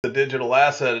the digital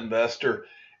asset investor,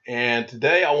 and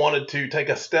today I wanted to take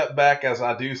a step back, as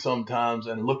I do sometimes,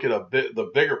 and look at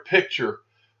the bigger picture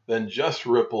than just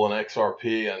Ripple and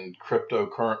XRP and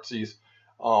cryptocurrencies.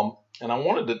 And I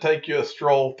wanted to take you a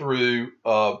stroll through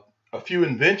a few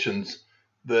inventions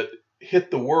that hit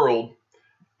the world.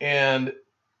 And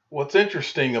what's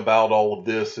interesting about all of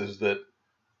this is that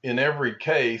in every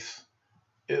case,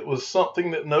 it was something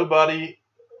that nobody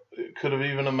could have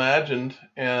even imagined,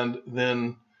 and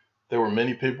then there were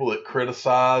many people that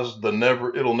criticized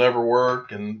it'll never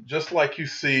work, and just like you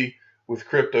see with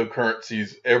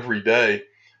cryptocurrencies every day.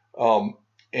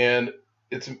 And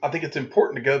I think it's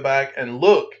important to go back and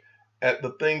look at the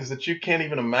things that you can't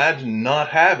even imagine not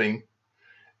having,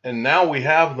 and now we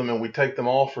have them and we take them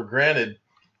all for granted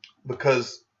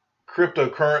because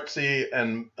cryptocurrency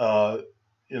and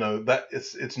that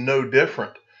it's no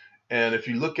different. And if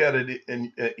you look at it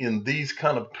in these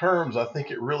kind of terms, I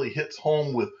think it really hits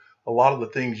home with a lot of the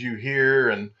things you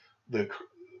hear and the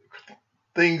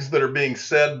things that are being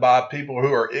said by people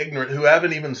who are ignorant, who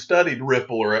haven't even studied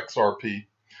Ripple or XRP.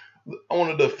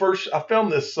 I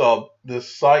found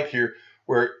this site here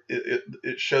where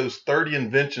it shows 30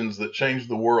 inventions that changed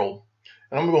the world.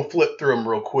 And I'm going to flip through them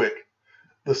real quick.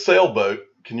 The sailboat,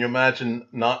 can you imagine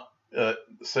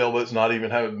sailboats not even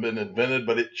having been invented,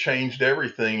 but it changed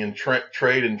everything in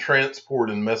trade and transport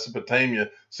in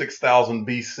Mesopotamia, 6000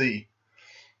 BC.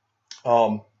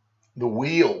 The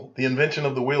wheel, the invention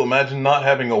of the wheel. Imagine not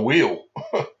having a wheel,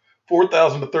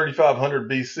 4000 to 3500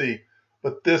 BC.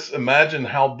 But imagine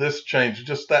how this changed,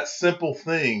 just that simple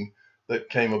thing that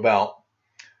came about.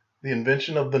 The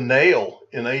invention of the nail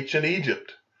in ancient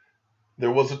Egypt.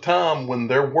 There was a time when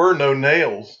there were no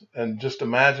nails, and just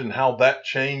imagine how that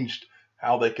changed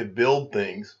how they could build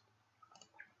things.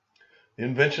 The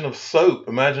invention of soap.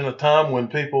 Imagine a time when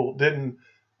people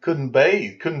couldn't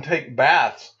bathe, couldn't take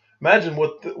baths. Imagine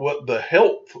what the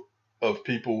health of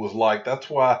people was like. That's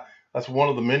one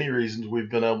of the many reasons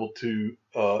we've been able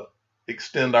to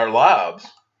extend our lives.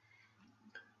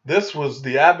 This was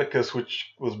the abacus,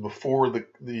 which was before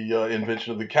the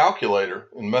invention of the calculator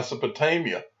in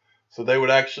Mesopotamia. So they would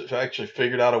actually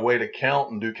figured out a way to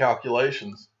count and do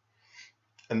calculations.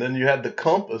 And then you had the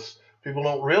compass. People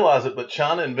don't realize it, but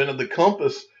China invented the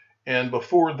compass. And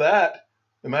before that,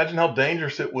 imagine how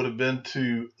dangerous it would have been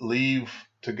to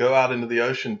go out into the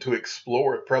ocean to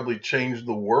explore. It probably changed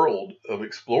the world of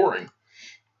exploring.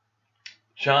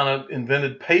 China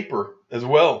invented paper as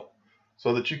well,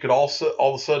 so that you could also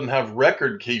all of a sudden have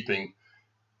record keeping.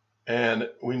 And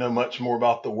we know much more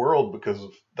about the world because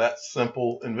of that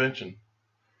simple invention.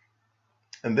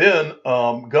 And then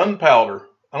gunpowder.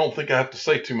 I don't think I have to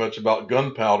say too much about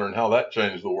gunpowder and how that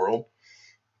changed the world.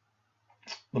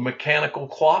 The mechanical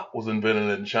clock was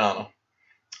invented in China,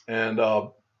 and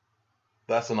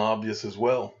that's an obvious as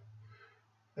well.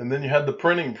 And then you had the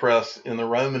printing press in the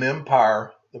Roman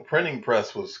Empire. The printing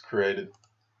press was created.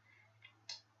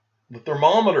 The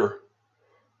thermometer.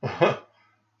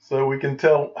 So we can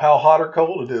tell how hot or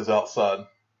cold it is outside.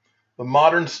 The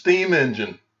modern steam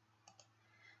engine.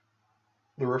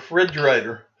 The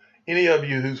refrigerator. Any of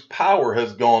you whose power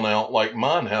has gone out like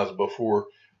mine has before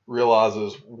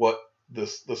realizes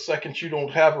the second you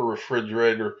don't have a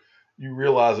refrigerator, you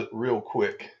realize it real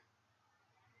quick.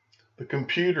 The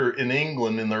computer in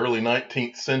England in the early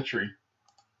 19th century.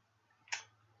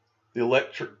 The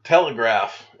electric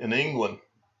telegraph in England.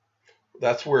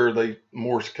 That's where the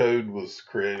Morse code was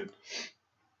created.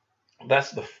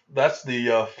 That's the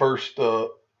first,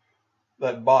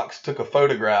 that box took a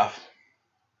photograph.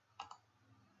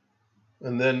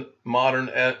 And then modern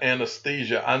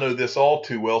anesthesia. I know this all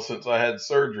too well since I had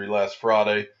surgery last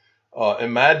Friday.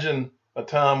 Imagine a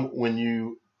time when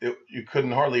you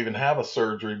couldn't hardly even have a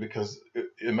surgery, because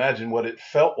imagine what it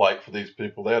felt like for these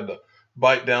people. They had to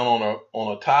bite down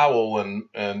on a towel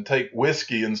and take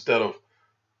whiskey instead of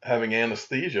having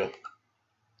anesthesia.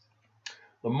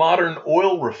 The modern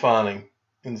oil refining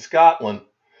in Scotland.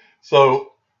 So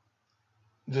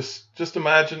just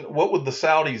imagine, what would the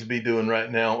Saudis be doing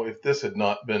right now if this had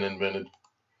not been invented?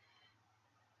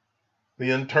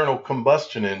 The internal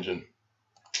combustion engine.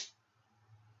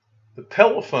 The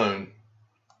telephone.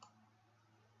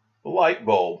 The light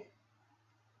bulb.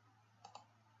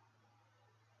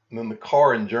 And then the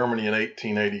car in Germany in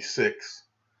 1886.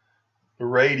 The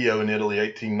radio in Italy,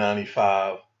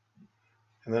 1895.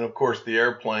 And then, of course, the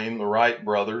airplane, the Wright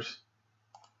brothers.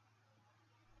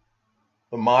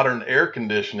 The modern air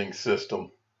conditioning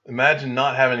system. Imagine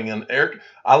not having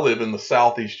I live in the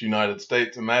southeast United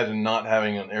States. Imagine not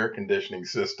having an air conditioning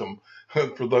system.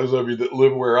 For those of you that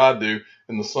live where I do,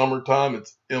 in the summertime,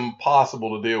 it's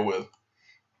impossible to deal with.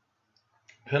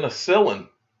 penicillin,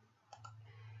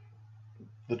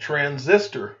 the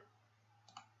transistor,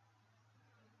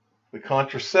 the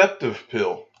contraceptive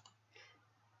pill.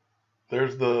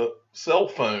 There's the cell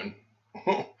phone.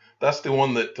 That's the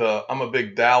one that I'm a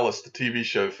big Dallas, the TV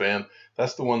show fan.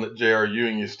 That's the one that J.R.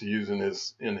 Ewing used to use in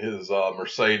his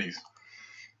Mercedes.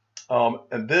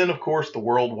 And then, of course, the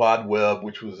World Wide Web,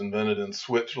 which was invented in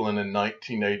Switzerland in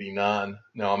 1989.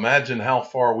 Now, imagine how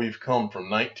far we've come from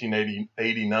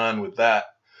 1989 with that.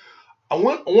 I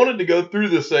wanted to go through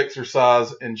this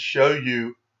exercise and show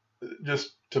you,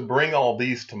 just to bring all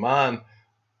these to mind,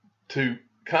 to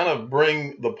kind of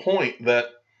bring the point that,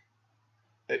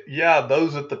 yeah,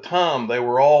 those at the time, they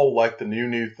were all like the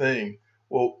new thing.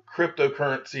 Well,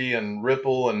 cryptocurrency and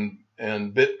Ripple and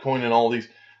Bitcoin and all these,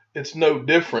 it's no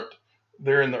different.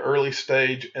 They're in the early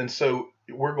stage. And so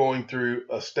we're going through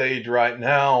a stage right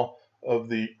now of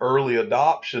the early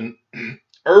adoption,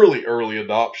 early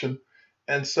adoption.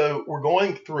 And so we're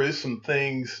going through some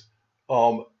things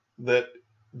that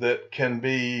can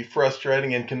be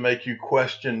frustrating and can make you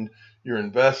question your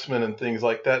investment and things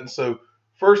like that. And so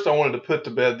first, I wanted to put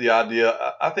to bed the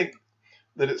idea. I think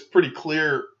that it's pretty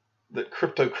clear that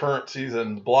cryptocurrencies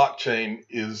and blockchain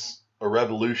is a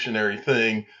revolutionary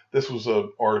thing. This was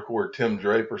an article where Tim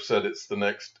Draper said it's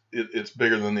it's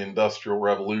bigger than the Industrial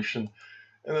Revolution.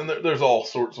 And then there's all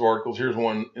sorts of articles. Here's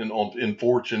one in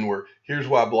Fortune where here's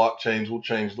why blockchains will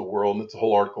change the world. And it's a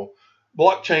whole article.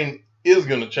 Blockchain is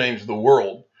going to change the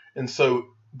world. And so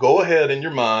go ahead in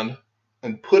your mind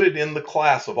and put it in the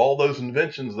class of all those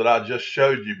inventions that I just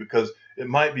showed you, because it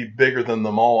might be bigger than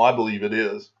them all. I believe it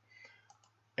is.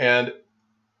 And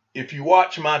if you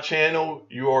watch my channel,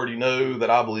 you already know that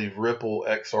I believe Ripple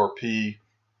XRP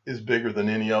is bigger than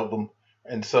any of them.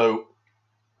 And so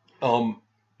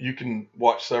you can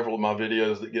watch several of my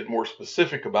videos that get more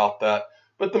specific about that.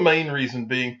 But the main reason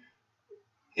being,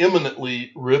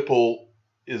 eminently, Ripple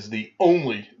is the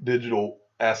only digital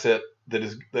asset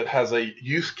that has a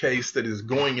use case that is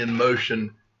going in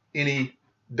motion any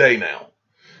day now.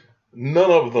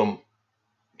 None of them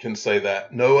can say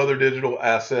that. No other digital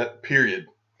asset, period.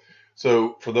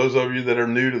 So for those of you that are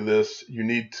new to this, you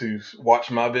need to watch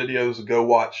my videos. Go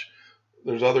watch.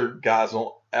 There's other guys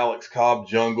on Alex Cobb,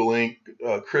 Jungle Inc.,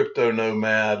 Crypto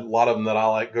Nomad, a lot of them that I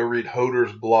like. Go read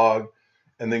Hoder's blog,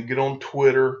 and then get on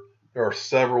Twitter. There are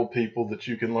several people that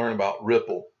you can learn about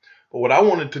Ripple. But what I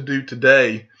wanted to do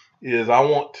today is I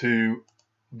want to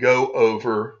go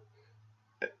over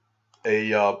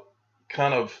a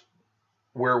kind of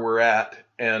where we're at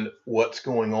and what's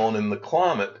going on in the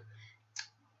climate,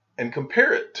 and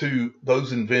compare it to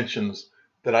those inventions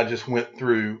that I just went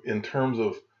through in terms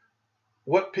of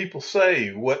what people say,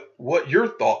 what your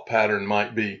thought pattern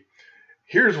might be.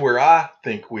 Here's where I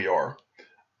think we are.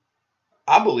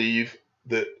 I believe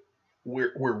that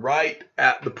we're right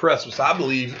at the precipice. I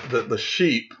believe that the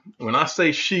sheep, when I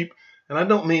say sheep, and I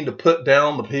don't mean to put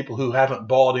down the people who haven't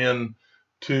bought in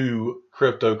to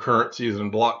cryptocurrencies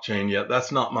and blockchain yet.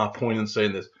 That's not my point in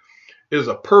saying this. It is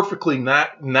a perfectly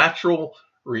natural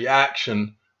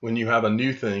reaction when you have a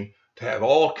new thing to have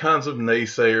all kinds of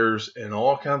naysayers and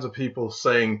all kinds of people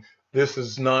saying this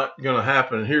is not going to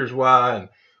happen, here's why.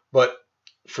 But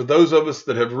for those of us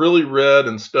that have really read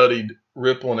and studied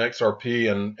Ripple and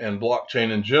XRP and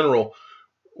blockchain in general,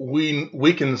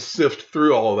 we can sift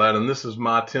through all of that. And this is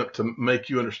my attempt to make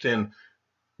you understand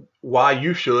why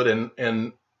you should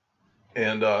and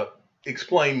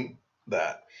explain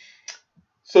that.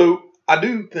 So I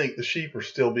do think the sheep are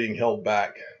still being held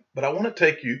back, but I want to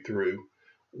take you through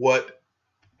what,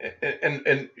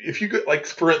 and if you go, like,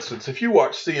 for instance, if you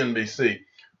watch CNBC,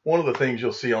 one of the things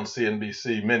you'll see on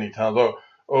CNBC many times,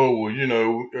 well, you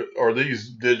know, are these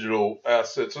digital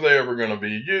assets, are they ever going to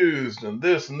be used, and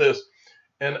this and this.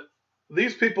 And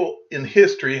these people in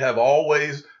history have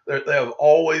always, they have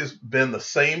always been the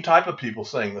same type of people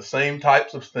saying the same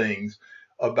types of things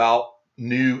about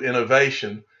new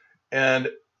innovation. And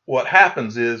what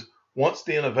happens is, once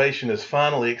the innovation is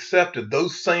finally accepted,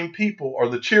 those same people are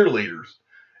the cheerleaders.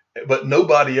 But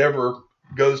nobody ever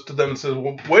goes to them and says,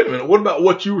 well, wait a minute, what about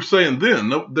what you were saying then?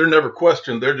 No, they're never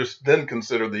questioned. They're just then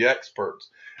considered the experts.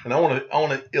 And I want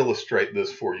to illustrate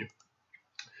this for you.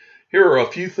 Here are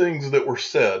a few things that were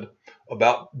said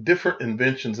about different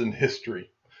inventions in history.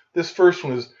 This first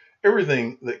one is,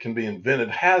 everything that can be invented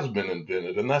has been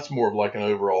invented. And that's more of like an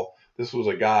overall, this was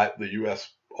a guy at the U.S.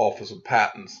 Office of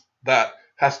Patents. That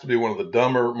has to be one of the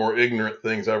dumber, more ignorant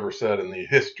things ever said in the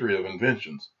history of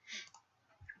inventions.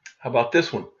 How about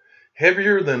this one?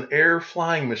 Heavier than air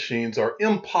flying machines are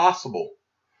impossible.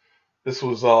 This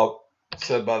was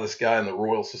said by this guy in the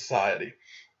Royal Society.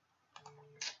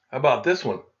 How about this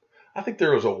one? I think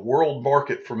there was a world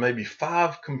market for maybe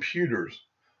 5 computers.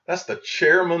 That's the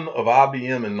chairman of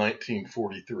IBM in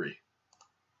 1943.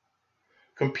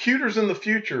 Computers in the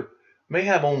future may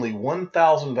have only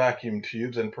 1,000 vacuum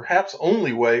tubes and perhaps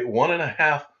only weigh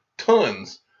 1.5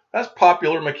 tons. That's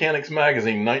Popular Mechanics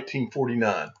Magazine,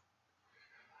 1949.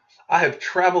 I have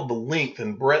traveled the length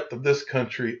and breadth of this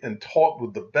country and talked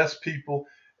with the best people,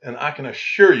 and I can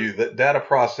assure you that data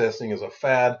processing is a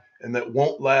fad and that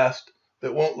won't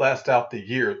last out the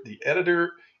year. The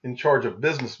editor in charge of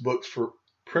business books for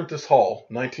Prentice Hall,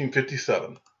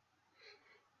 1957.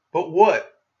 But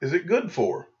what is it good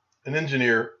for? An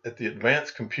engineer at the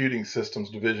Advanced Computing Systems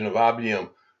Division of IBM,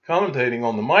 commentating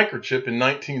on the microchip in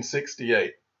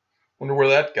 1968. Wonder where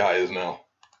that guy is now.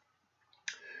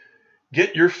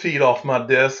 Get your feet off my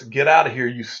desk, get out of here,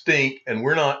 you stink, and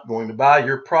we're not going to buy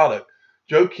your product.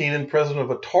 Joe Keenan, president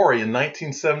of Atari in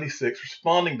 1976,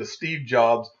 responding to Steve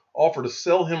Jobs' offer to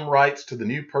sell him rights to the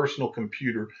new personal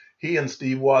computer he and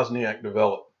Steve Wozniak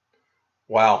developed.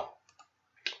 Wow.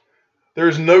 There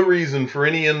is no reason for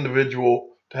any individual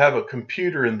to have a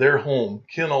computer in their home.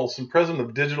 Ken Olson, president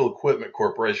of Digital Equipment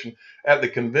Corporation, at the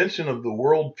convention of the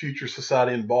World Future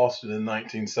Society in Boston in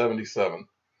 1977.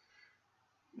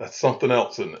 That's something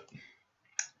else, isn't it?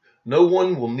 No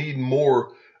one will need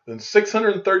more than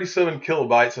 637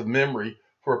 kilobytes of memory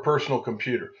for a personal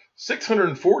computer.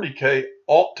 640K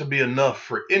ought to be enough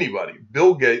for anybody.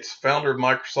 Bill Gates, founder of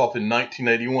Microsoft in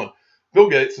 1981. Bill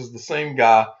Gates is the same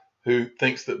guy who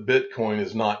thinks that Bitcoin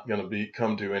is not going to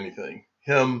come to anything.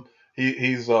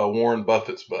 He's Warren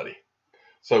Buffett's buddy.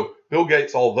 So Bill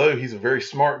Gates, although he's a very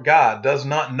smart guy, does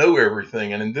not know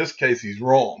everything. And in this case, he's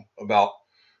wrong about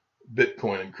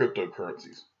Bitcoin and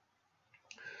cryptocurrencies.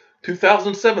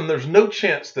 2007, there's no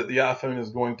chance that the iPhone is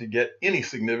going to get any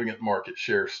significant market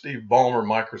share. Steve Ballmer,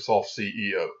 Microsoft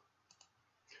CEO.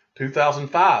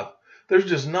 2005, there's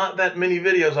just not that many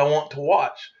videos I want to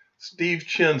watch. Steve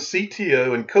Chen,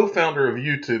 CTO and co-founder of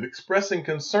YouTube, expressing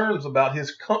concerns about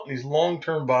his company's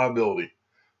long-term viability.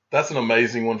 That's an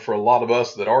amazing one for a lot of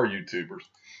us that are YouTubers.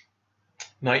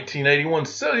 1981,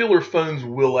 cellular phones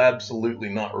will absolutely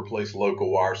not replace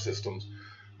local wire systems.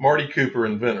 Marty Cooper,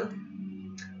 inventor.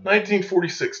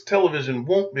 1946, television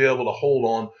won't be able to hold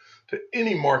on to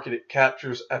any market it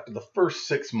captures after the first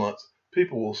 6 months.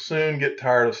 People will soon get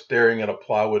tired of staring at a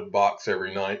plywood box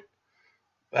every night.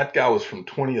 That guy was from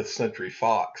 20th Century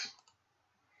Fox.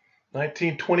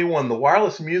 1921, the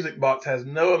wireless music box has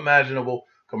no imaginable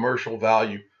commercial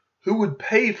value. Who would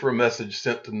pay for a message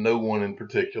sent to no one in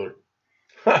particular?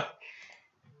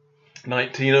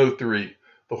 1903,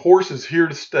 the horse is here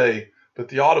to stay, but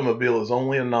the automobile is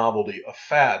only a novelty, a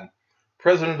fad.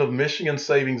 President of Michigan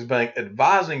Savings Bank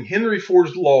advising Henry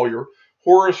Ford's lawyer,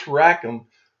 Horace Rackham,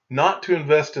 not to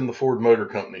invest in the Ford Motor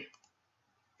Company.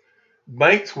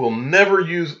 Banks will never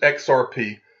use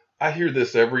XRP. I hear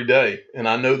this every day, and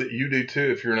I know that you do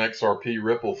too if you're an XRP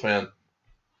Ripple fan.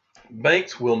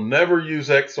 Banks will never use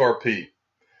XRP.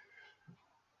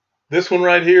 This one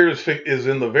right here is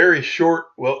in the very short,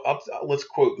 well, let's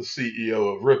quote the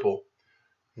CEO of Ripple.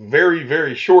 Very,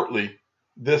 very shortly,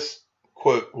 this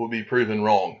quote will be proven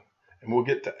wrong, and we'll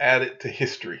get to add it to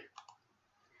history.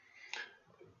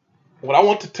 What I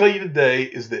want to tell you today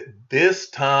is that this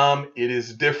time it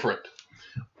is different.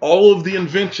 All of the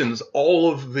inventions,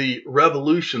 all of the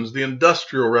revolutions, the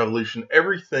Industrial Revolution,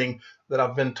 everything that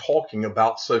I've been talking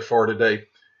about so far today,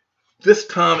 this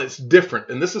time it's different.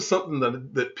 And this is something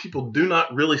that people do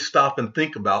not really stop and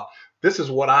think about. This is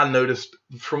what I noticed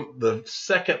from the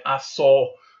second I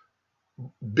saw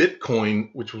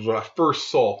Bitcoin, which was what I first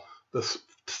saw. The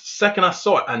second I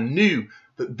saw it, I knew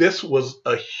that this was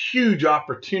a huge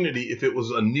opportunity if it was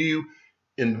a new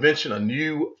invention, a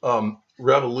new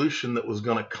revolution that was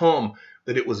going to come,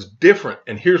 that it was different.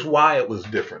 And here's why it was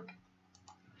different.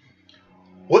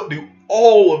 What do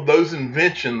all of those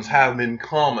inventions have in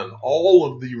common? All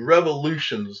of the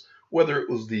revolutions, whether it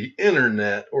was the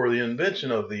internet or the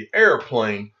invention of the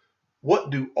airplane, what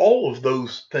do all of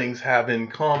those things have in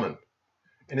common?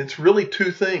 And it's really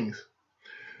two things.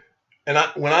 And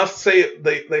when I say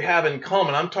they have in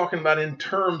common, I'm talking about in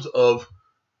terms of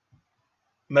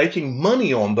making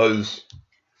money on those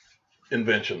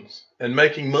inventions and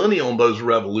making money on those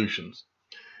revolutions.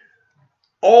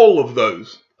 All of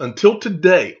those, until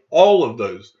today, all of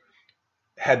those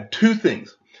had two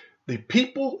things. The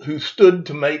people who stood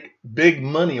to make big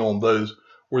money on those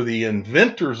were the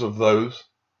inventors of those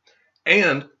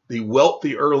and the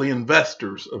wealthy early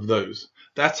investors of those.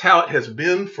 That's how it has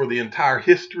been for the entire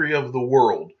history of the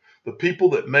world. The people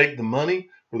that make the money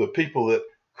were the people that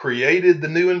created the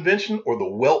new invention or the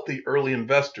wealthy early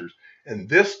investors. And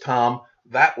this time,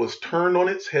 that was turned on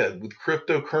its head with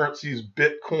cryptocurrencies,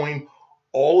 Bitcoin,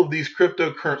 all of these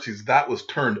cryptocurrencies. That was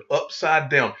turned upside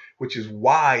down, which is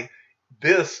why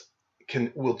this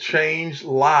will change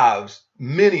lives,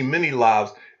 many, many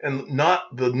lives, and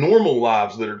not the normal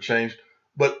lives that are changed,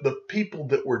 but the people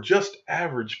that were just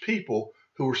average people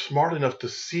who were smart enough to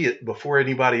see it before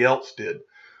anybody else did.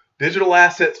 Digital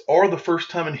assets are the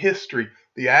first time in history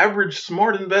the average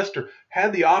smart investor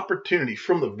had the opportunity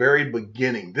from the very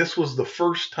beginning. This was the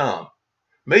first time,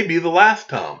 maybe the last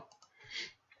time.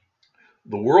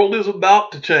 The world is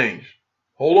about to change.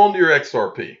 Hold on to your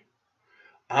XRP.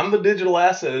 I'm the digital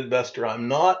asset investor. I'm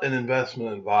not an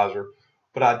investment advisor,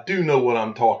 but I do know what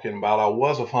I'm talking about. I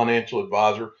was a financial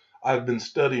advisor. I've been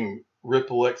studying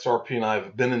Ripple, XRP, and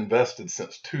I've been invested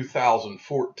since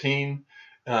 2014.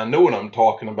 And I know what I'm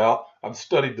talking about. I've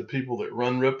studied the people that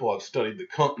run Ripple. I've studied the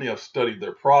company. I've studied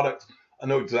their products. I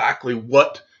know exactly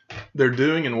what they're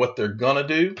doing and what they're going to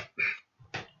do.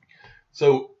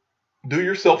 So do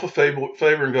yourself a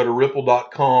favor and go to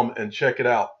ripple.com and check it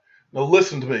out. Now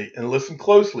listen to me and listen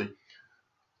closely.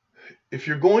 If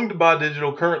you're going to buy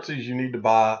digital currencies, you need to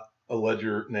buy a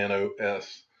Ledger Nano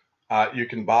S. You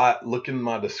can buy it. Look in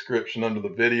my description under the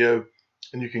video,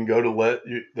 and you can go to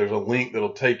there's a link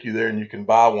that'll take you there, and you can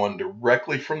buy one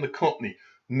directly from the company.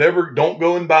 Don't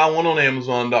go and buy one on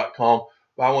Amazon.com.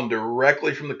 Buy one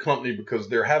directly from the company, because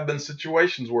there have been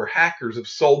situations where hackers have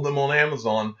sold them on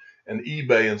Amazon and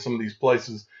eBay and some of these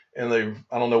places, and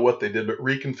I don't know what they did, but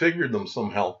reconfigured them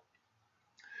somehow.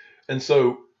 And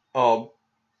so go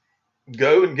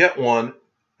and get one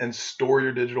and store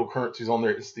your digital currencies on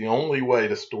there. It's the only way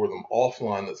to store them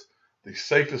offline. That's the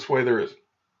safest way there is.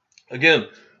 Again,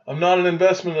 I'm not an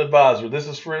investment advisor. This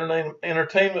is for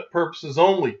entertainment purposes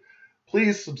only.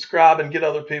 Please subscribe and get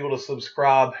other people to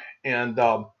subscribe. And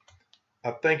I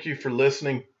thank you for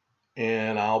listening,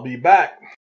 and I'll be back.